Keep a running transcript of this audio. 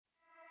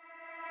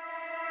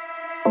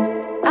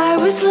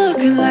was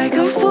looking like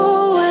a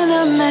fool when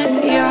I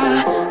met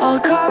ya, all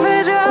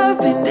covered up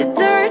in the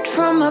dirt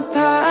from my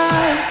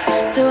past.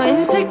 So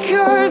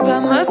insecure by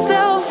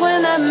myself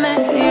when I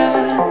met ya.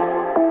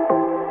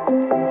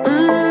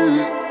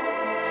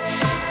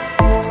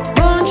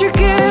 Won't you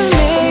give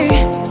me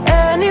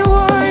any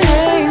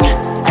warning?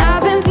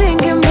 I've been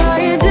thinking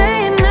about you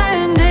day and night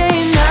and day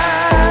and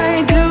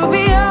night. To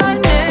be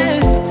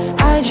honest,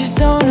 I just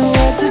don't know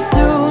what to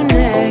do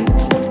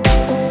next.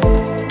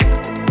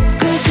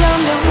 Cause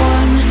I'm the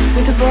one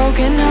with a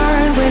broken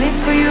heart, waiting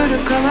for you to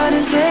come out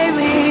and save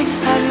me.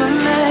 I'm a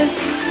mess,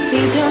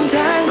 need to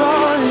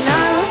untangle, and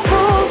I'm a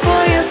fool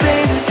for you,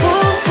 baby.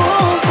 Fool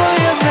for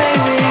you,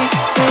 baby.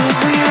 Waiting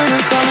for you to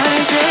come out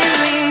and save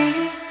me.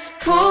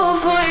 Fool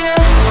for you.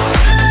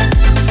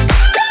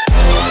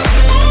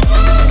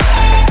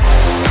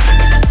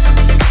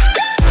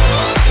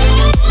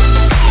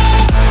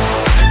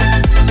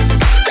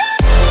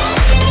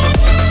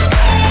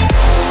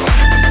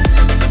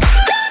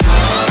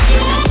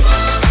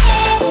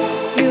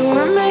 You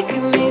were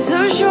making me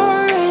so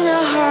sure in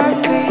a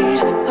heartbeat.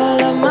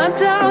 All of my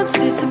doubts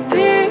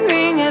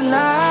disappearing at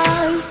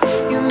last.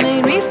 You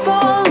made me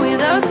fall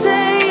without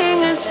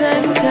saying a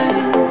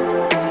sentence.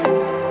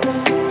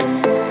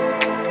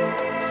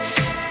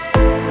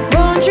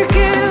 Won't you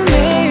give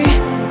me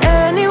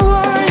any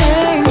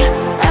warning?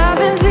 I've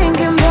been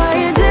thinking about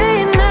you day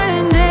and night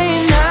and day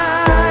and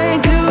night.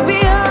 To be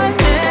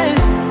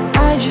honest,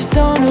 I just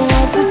don't know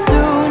what to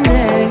do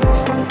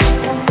next.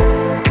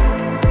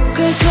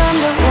 Cause I'm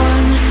the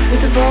one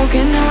with a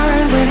broken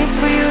heart, waiting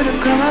for you to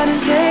come out and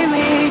save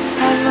me.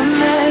 I'm a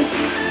mess,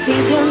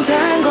 need to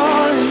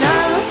untangle, and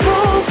I'm a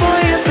fool for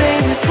you,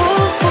 baby.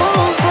 Fool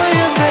for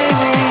you,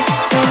 baby.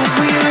 Waiting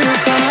for you to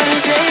come out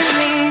and save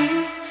me.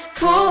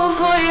 Fool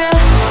for you.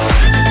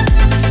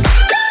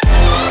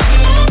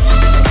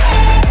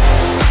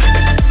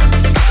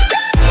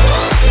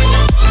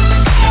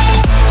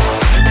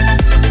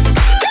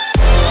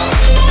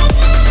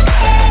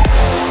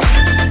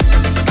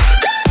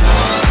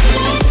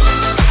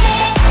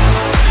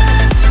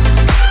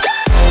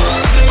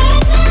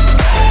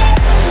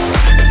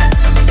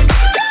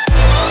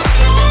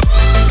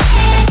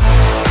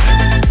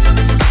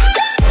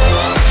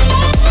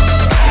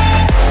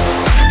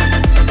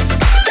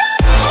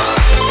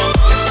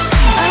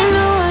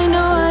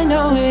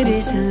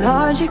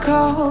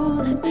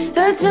 Illogical,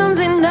 that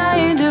something that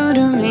you do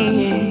to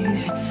me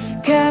is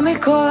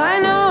chemical. I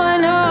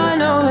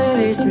know it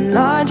is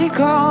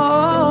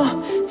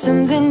illogical,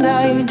 something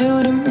that you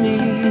do to me.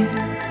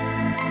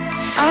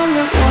 I'm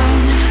the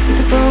one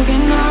with a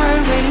broken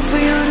heart, waiting for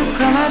you to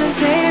come out and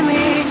save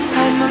me.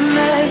 I'm a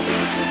mess,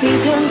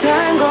 need to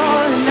untangle,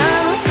 and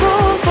I'm a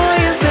fool for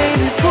you,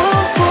 baby.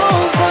 Fool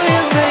for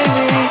you,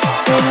 baby.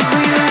 Waiting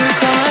for you to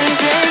come out and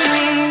save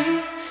me.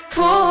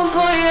 Fool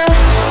for you.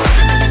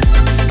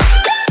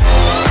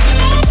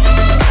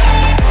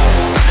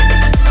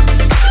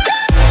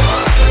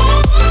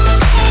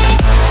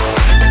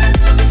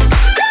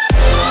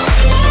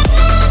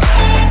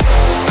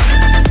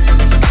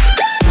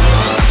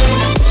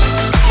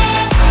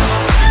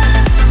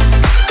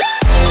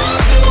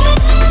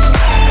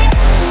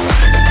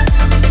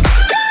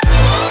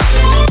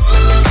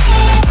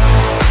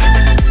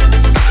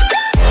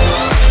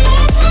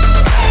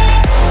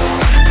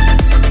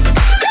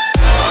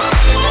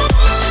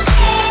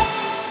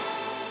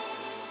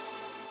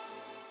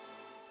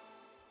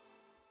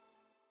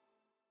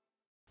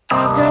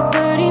 I've got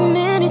 30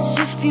 minutes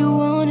if you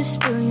wanna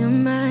spill your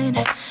mind.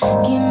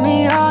 Give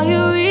me all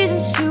your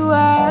reasons to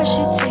why I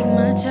should take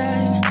my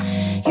time.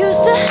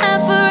 Used to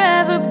have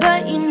forever,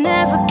 but you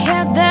never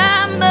cared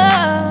that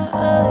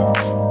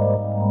much.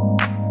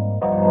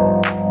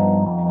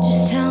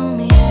 Just tell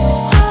me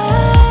why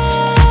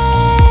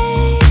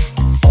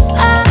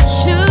I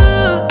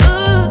should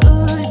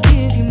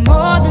give you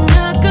more than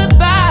a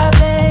goodbye,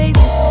 baby.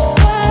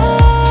 Why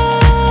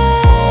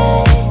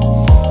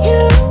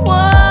you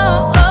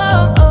won't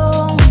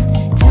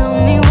tell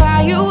me why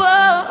you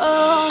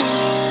won't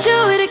do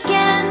it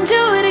again,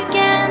 do it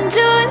again,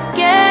 do it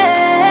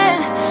again,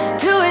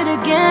 do it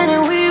again,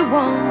 and we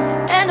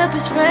won't end up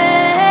as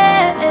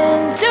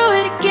friends. Do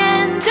it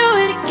again, do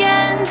it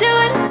again, do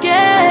it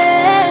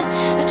again.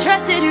 I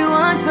trusted you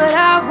once, but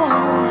I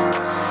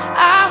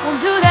won't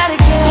do that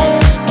again.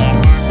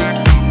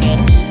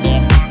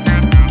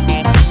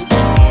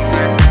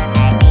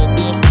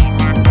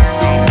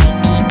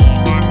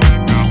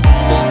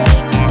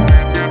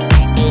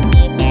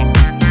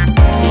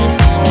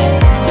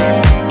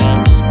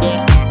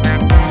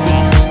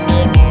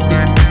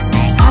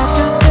 I've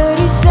got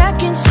 30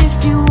 seconds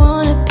if you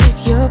wanna pick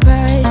your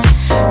price.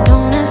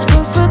 Don't ask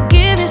for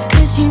forgiveness,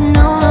 cause you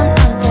know I'm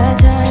not that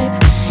type.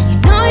 You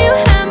know you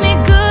had me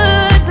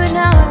good, but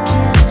now I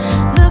can't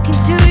look into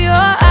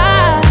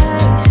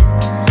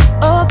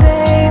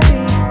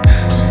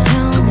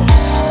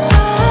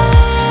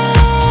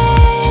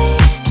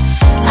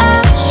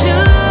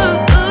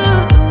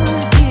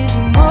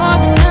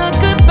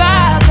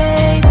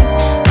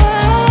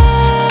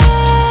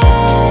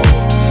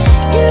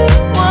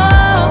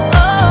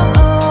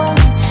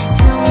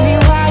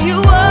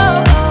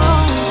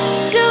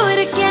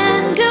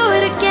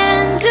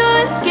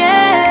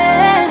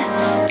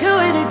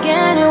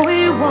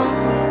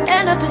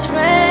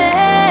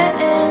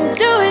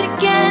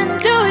again,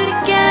 do it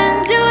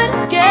again, do it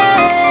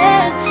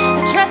again.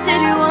 I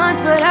trusted you once,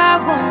 but I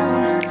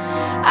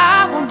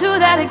won't do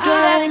that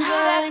again.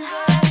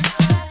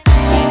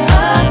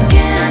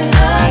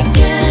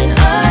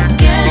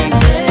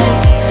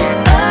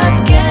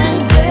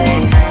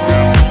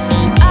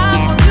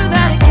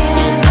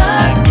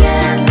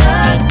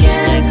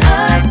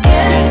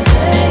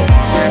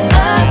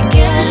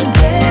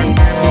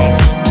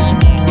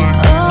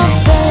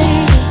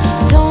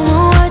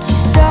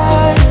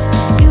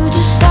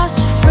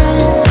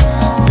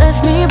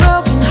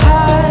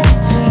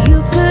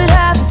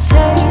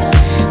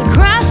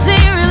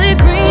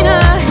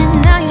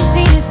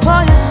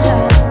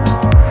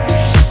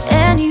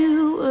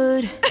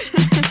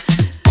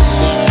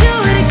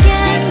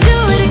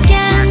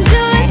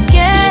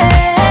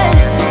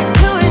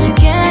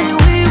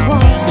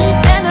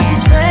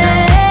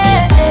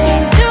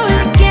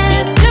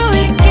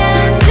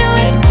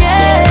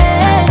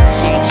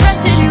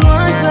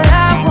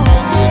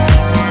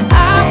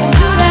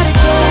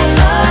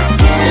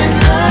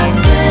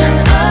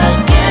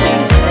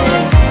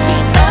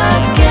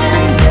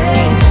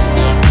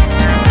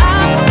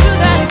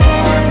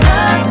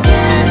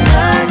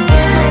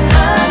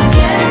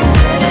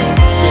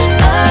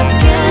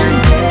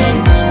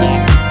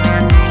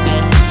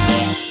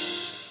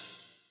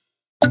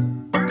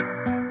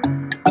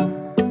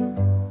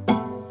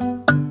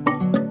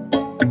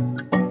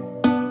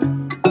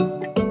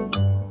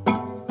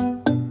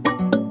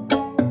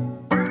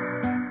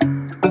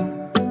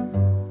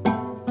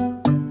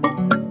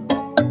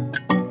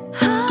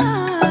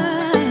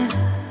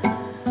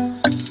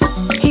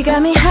 He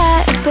got me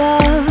high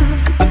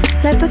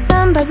above, like the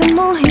sun by the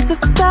moon, he's a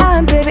star.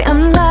 And baby,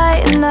 I'm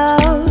lighting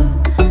up,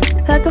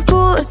 like a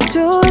fool, it's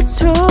true, it's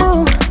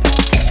true.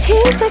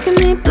 He's making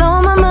me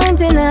blow my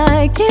mind and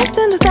I can't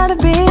stand the thought of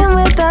being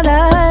without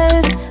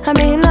us. I'm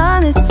being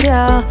honest,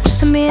 y'all,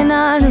 I'm being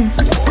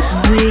honest.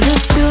 We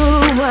just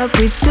do what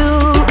we do,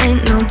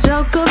 ain't no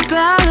joke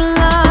about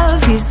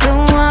love. He's the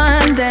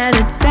one that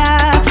I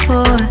die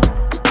for.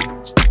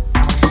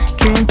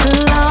 Can't so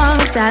long,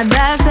 side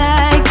by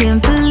side,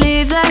 can't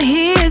believe that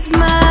he is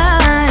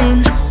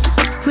mine.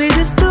 We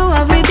just do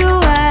what we do,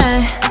 my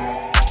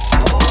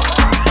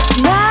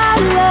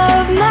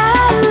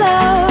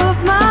love,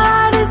 my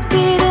heart is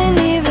beating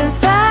even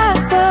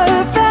faster,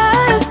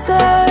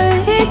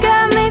 faster. He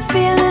got me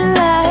feeling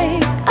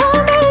like I'm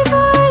ready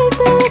for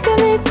anything, look at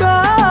me go.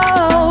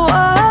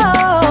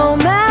 Oh,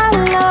 my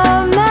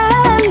love, my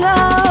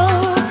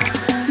love,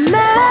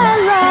 my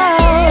love.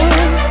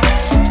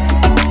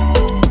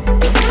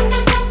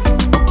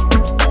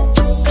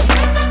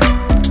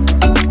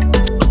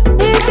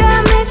 He got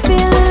me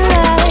feeling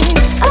like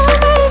I'm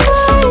ready for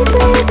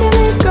anything, look at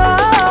me go.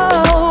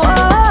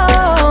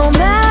 Oh,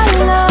 my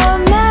love,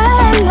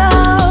 my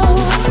love,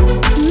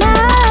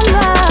 my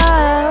love.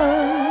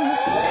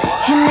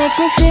 He make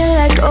me feel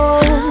like,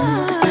 oh,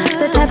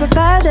 the type of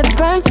fire that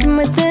burns from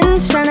within,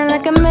 shining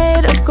like I'm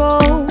made of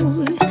gold.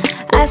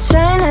 I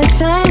shine,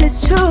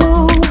 it's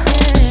true.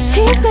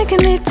 He's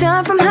making me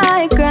jump from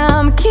high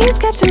ground, keeps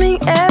catching me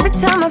every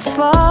time I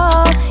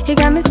fall. He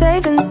got me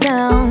safe and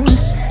sound,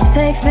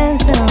 safe and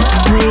sound.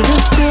 We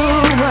just do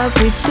what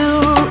we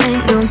do,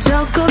 ain't no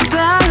joke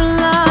about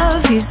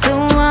love. He's the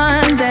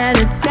one that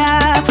I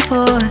die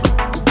for.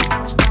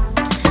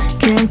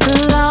 Can't so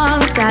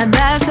long, side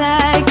by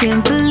side,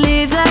 can't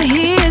believe that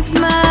he is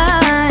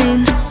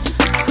mine.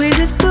 We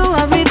just do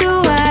what we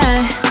do, my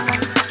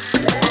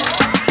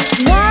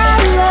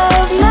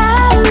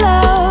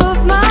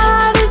love, my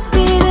heart is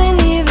beating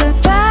even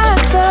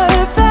faster,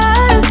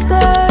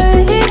 faster.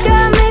 He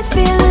got me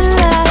feeling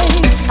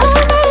like I'm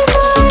ready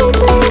for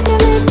anything, look at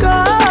me go.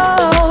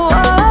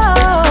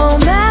 Oh,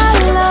 my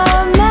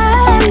love,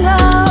 my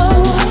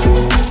love,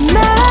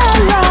 my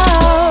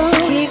love.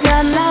 He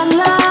got my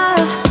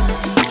love,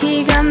 he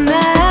got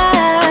my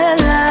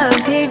love,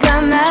 he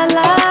got my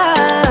love.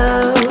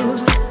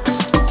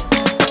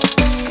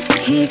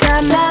 He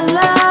got my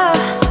love,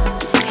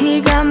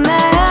 he got my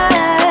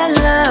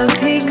love,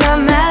 he got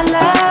my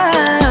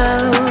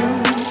love.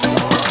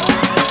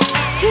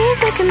 He's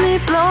making me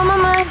blow my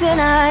mind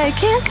and I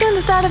can't stand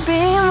the thought of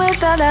being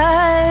without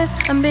us.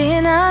 I'm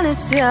being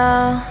honest,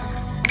 y'all.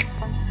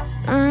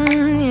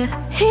 Yeah.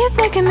 He's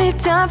making me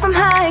jump from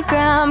high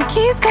ground,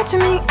 keeps catching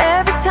me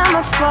every time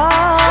I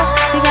fall.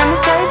 He got me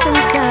safe and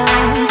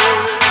sound.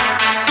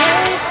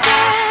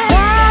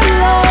 My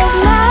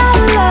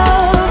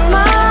love,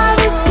 my heart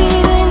is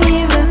beating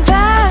even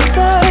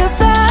faster,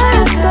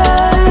 faster.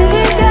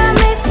 He got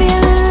me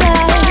feeling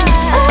like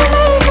I'm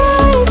ready for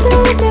anything,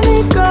 look at me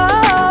go.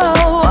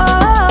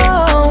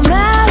 Oh,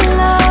 my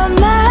love,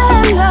 my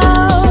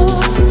love,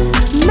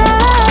 my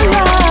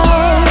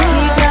love.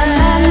 He got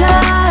my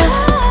love,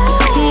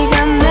 he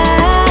got my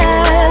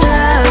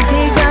love,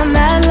 he got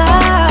my love.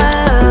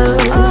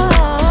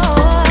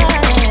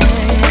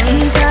 He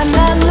got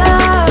my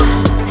love.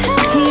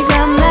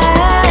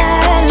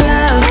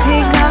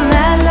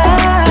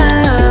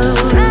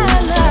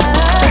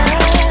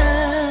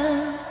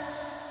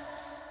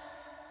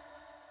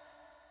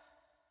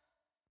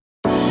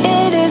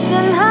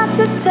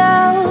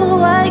 tell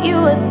what you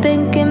were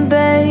thinking,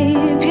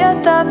 babe. Your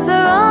thoughts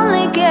are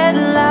only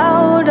getting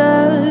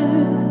louder.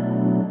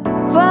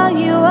 While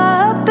you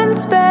are up in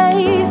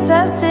space,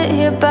 I sit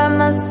here by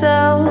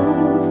myself.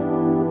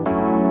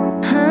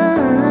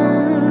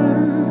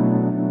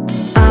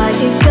 Are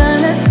you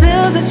gonna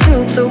spill the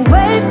truth or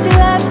waste your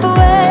life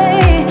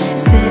away?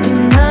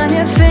 Sitting on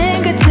your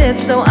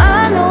fingertips so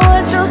I know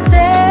what you'll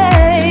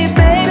say.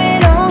 Baby,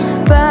 don't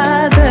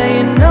bother,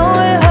 you know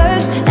it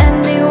hurts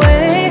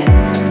anyway.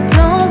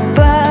 Don't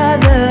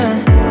bother,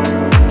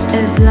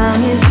 as long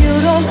as you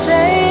don't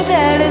say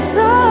that it's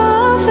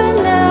over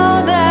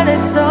now, that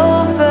it's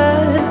over.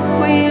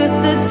 We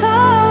used to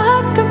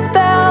talk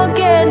about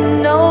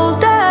getting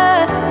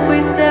older. We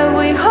said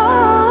we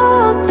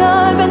hold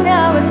on, but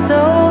now it's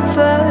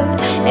over.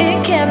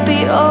 It can't be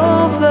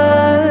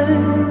over,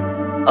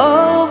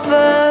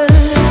 over.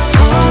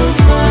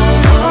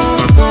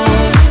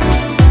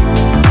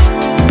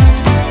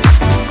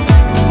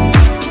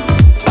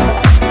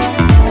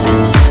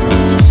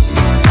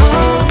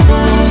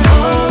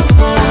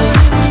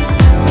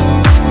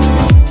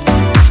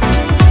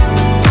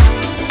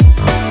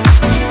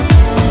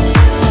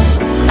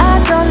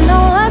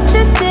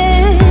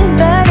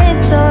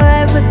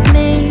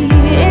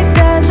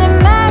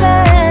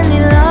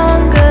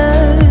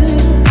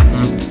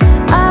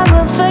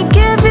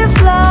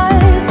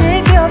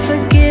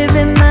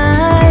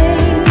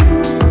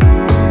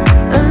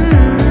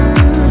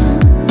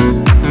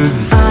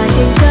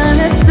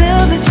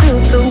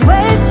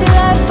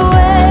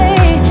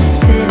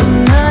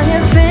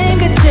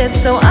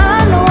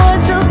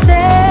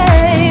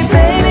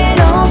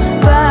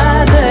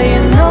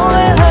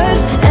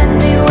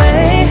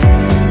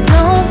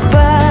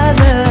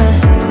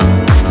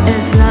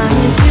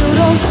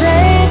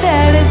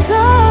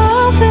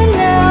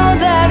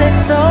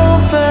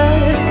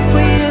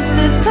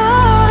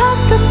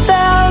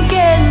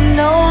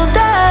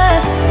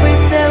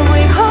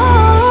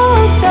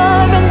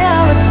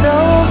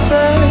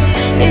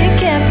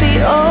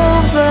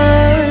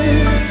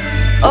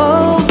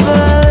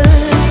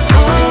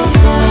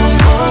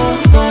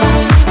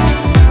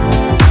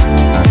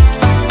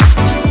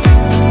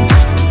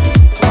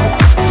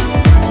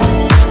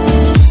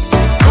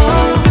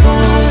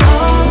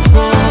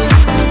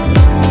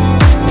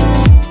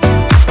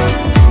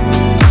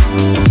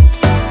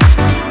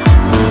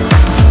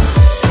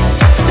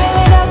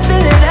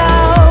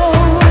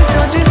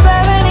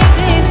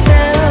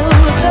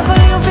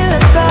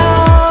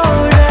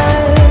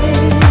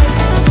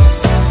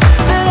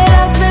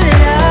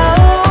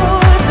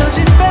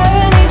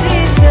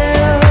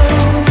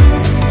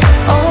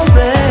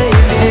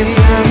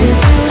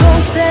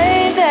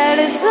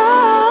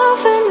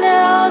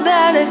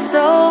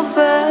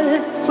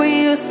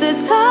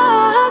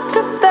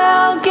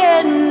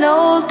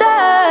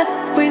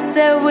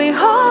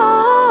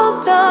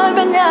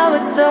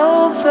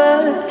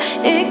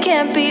 It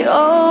can't be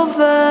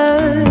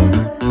over.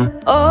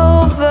 Oh.